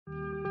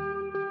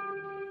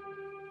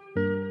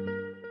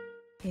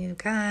You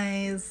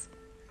guys,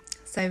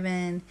 so I've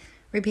been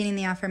repeating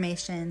the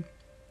affirmation,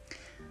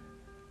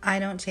 I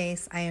don't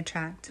chase, I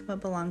attract.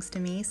 What belongs to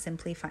me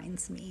simply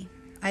finds me.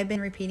 I've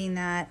been repeating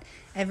that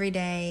every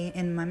day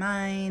in my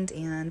mind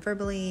and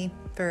verbally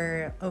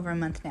for over a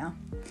month now.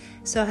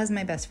 So has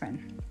my best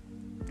friend.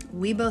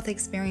 We both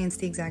experienced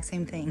the exact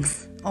same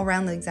things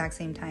around the exact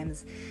same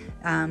times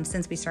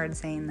since we started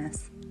saying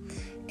this.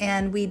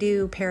 And we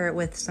do pair it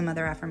with some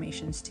other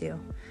affirmations too,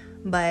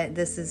 but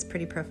this is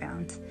pretty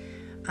profound.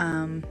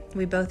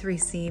 We both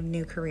received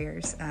new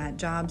careers,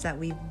 jobs that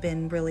we've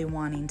been really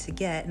wanting to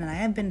get, and I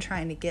have been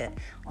trying to get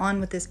on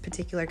with this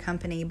particular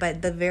company,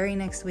 but the very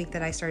next week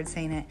that I started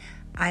saying it,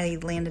 I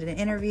landed an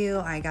interview,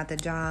 I got the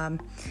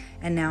job,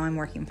 and now I'm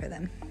working for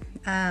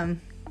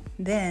them.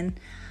 Then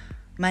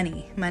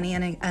money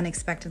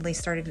unexpectedly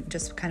started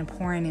just kind of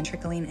pouring and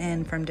trickling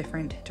in from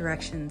different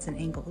directions and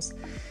angles.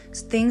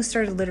 So things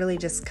started literally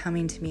just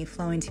coming to me,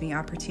 flowing to me,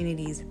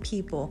 opportunities,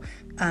 people,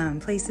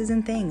 places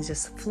and things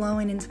just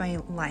flowing into my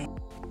life.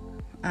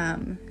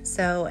 And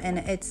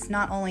it's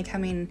not only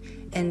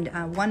coming in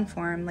one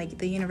form, like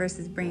the universe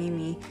is bringing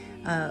me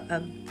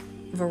a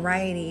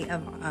variety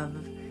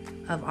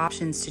of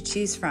options to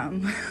choose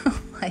from,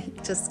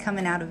 like just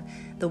coming out of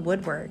the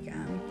woodwork.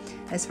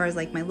 As far as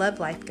like my love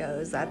life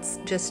goes, that's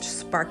just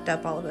sparked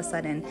up all of a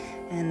sudden,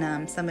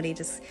 and somebody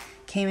just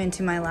came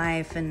into my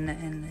life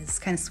and is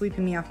kind of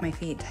sweeping me off my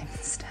feet type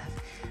of stuff.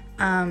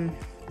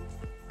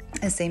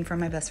 The same for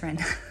my best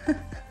friend.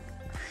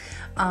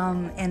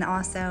 And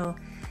also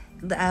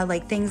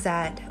like things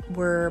that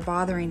were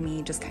bothering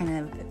me just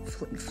kind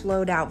of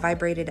flowed out,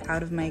 vibrated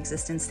out of my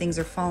existence. Things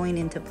are falling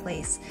into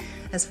place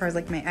as far as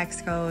like my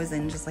ex goes,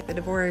 and just like the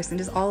divorce and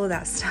just all of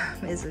that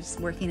stuff is just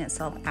working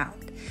itself out.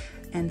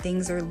 And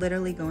things are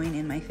literally going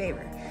in my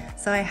favor.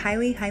 So I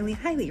highly, highly,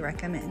 highly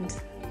recommend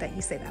that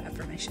you say that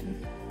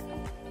affirmation.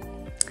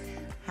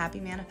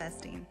 Happy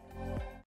manifesting.